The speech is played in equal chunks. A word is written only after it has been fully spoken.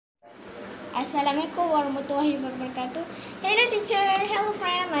Assalamualaikum warahmatullahi wabarakatuh. Hello teacher, hello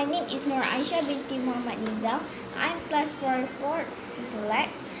friend. My name is Nur Aisyah binti Muhammad Nilam. I'm class 4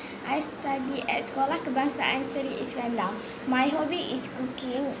 intellect. I study at Sekolah Kebangsaan Seri Iskandar. My hobby is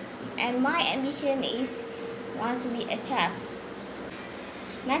cooking and my ambition is wants to be a chef.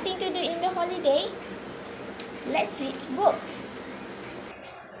 Nothing to do in the holiday? Let's read books.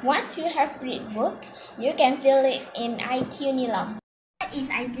 Once you have read book, you can fill it in IQ Nilam. What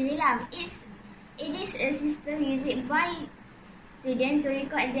is IQ Nilam? It is a system used by students to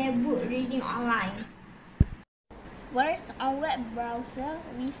record their book reading online. First, on web browser,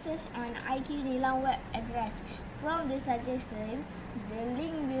 we search on IQ Nilam web address. From the suggestion, the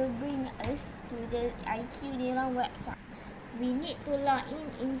link will bring us to the IQ Nilam website. We need to log in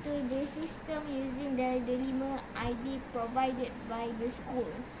into the system using the Delima ID provided by the school.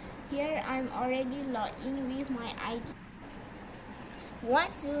 Here I'm already logged in with my ID.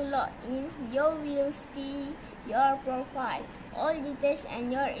 Once you log in, you will see your profile. All details and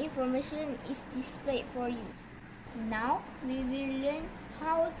your information is displayed for you. Now we will learn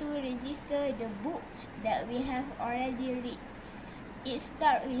how to register the book that we have already read. It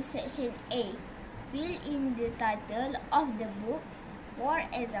starts with section A. Fill in the title of the book. For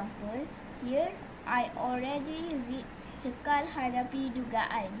example, here I already read Cekal Hadapi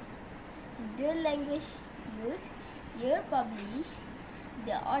Dugaan. The language used, year published,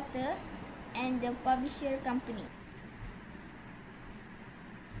 the author, and the publisher company.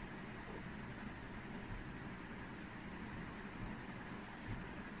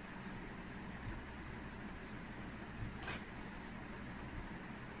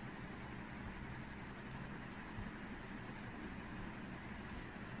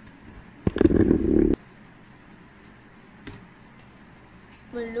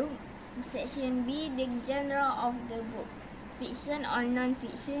 Belum section B, the genre of the book, fiction or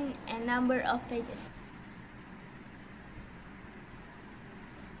non-fiction, and number of pages.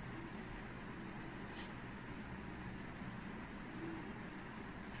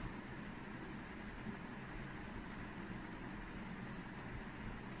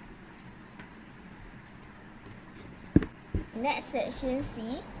 Next section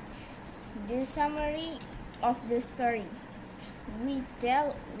C, the summary of the story. We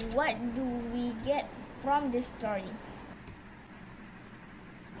tell what do we get from the story.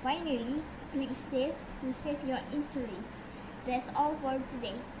 Finally, click save to save your entry. That's all for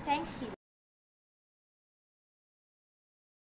today. Thanks you.